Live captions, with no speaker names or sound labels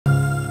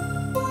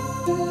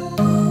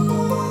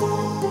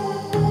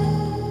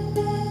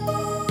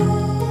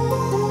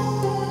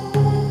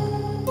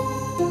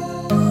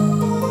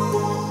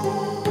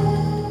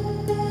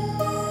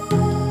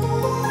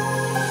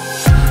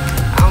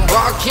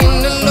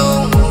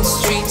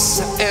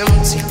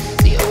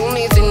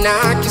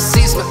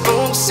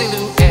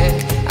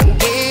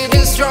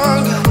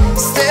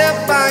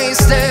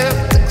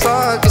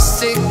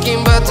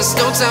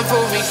there's no time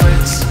for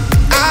regrets.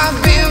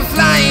 I've been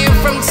flying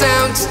from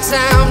town to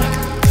town,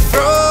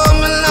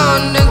 from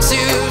London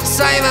to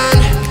Taiwan.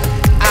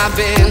 I've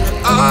been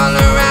all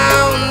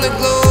around the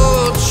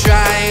globe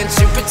trying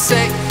to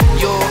protect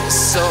your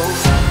soul.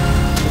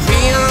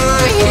 We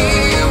are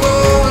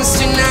heroes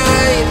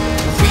tonight.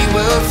 We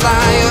will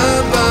fly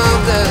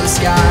above the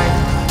sky.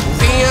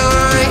 We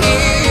are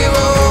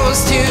heroes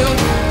tonight.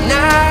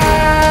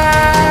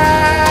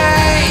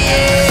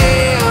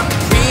 Yeah.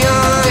 We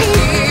are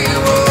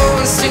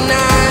heroes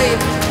tonight.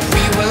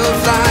 We will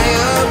fly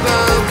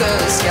above the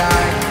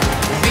sky.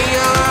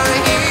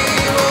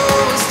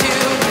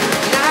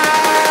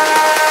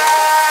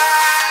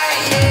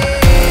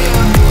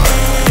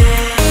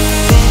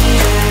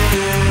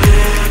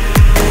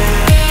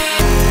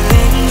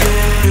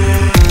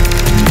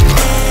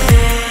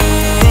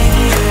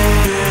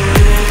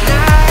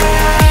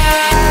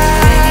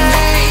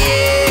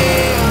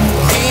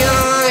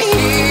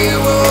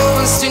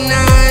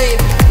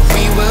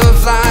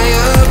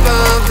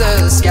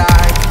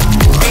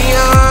 We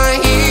are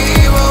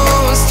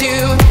heroes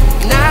tonight.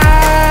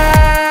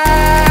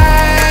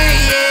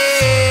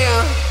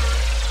 Yeah.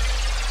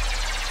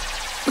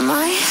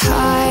 My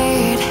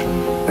heart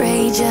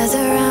rages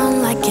around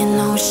like an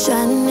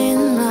ocean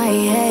in my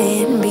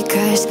head,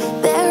 because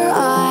there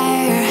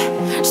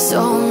are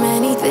so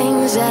many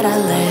things that I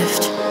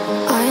left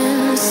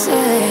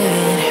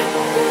unsaid.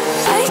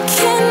 I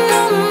can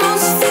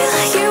almost feel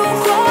you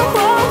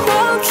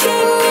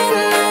walking in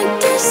the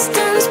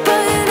distance,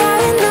 but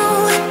I know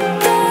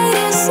that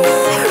it's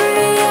not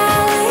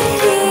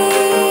reality.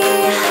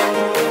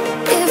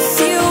 If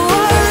you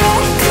are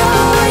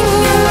echoing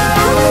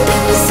around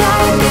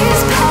inside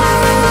these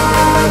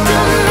parallel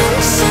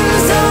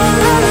dimensions all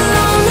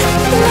alone,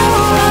 know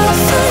I'll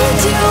find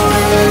you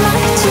in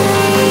my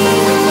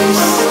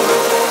dreams.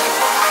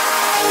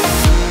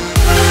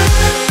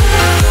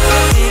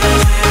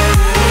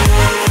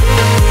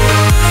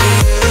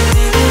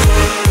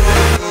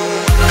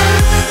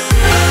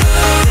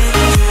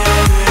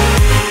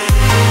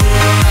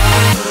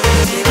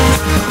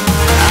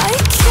 I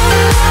can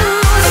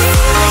almost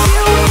feel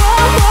you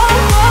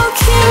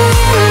walking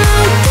in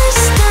the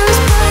distance,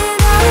 but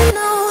I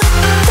know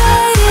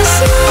that it's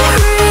not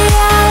reality.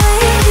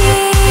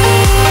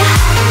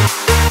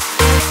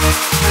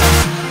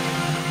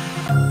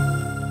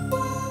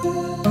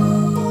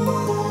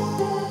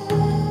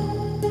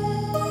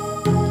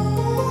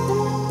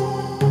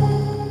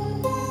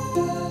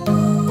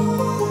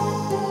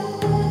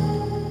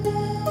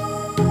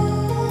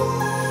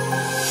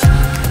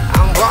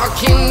 I'm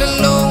walking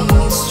alone,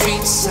 the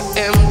streets are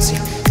empty.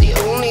 The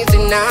only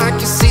thing I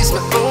can see is my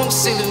own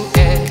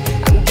silhouette.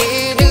 I'm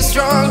getting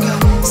stronger,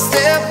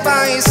 step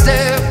by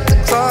step. The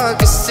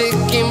clock is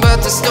ticking,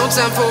 but there's no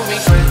time for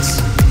regrets.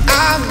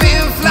 I've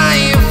been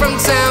flying from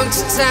town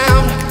to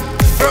town,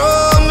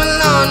 from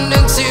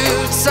London to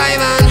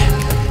Taiwan.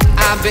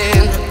 I've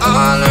been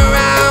all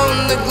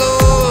around the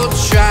globe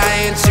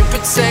trying to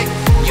protect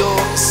your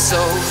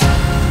soul.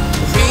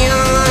 We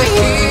are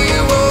here.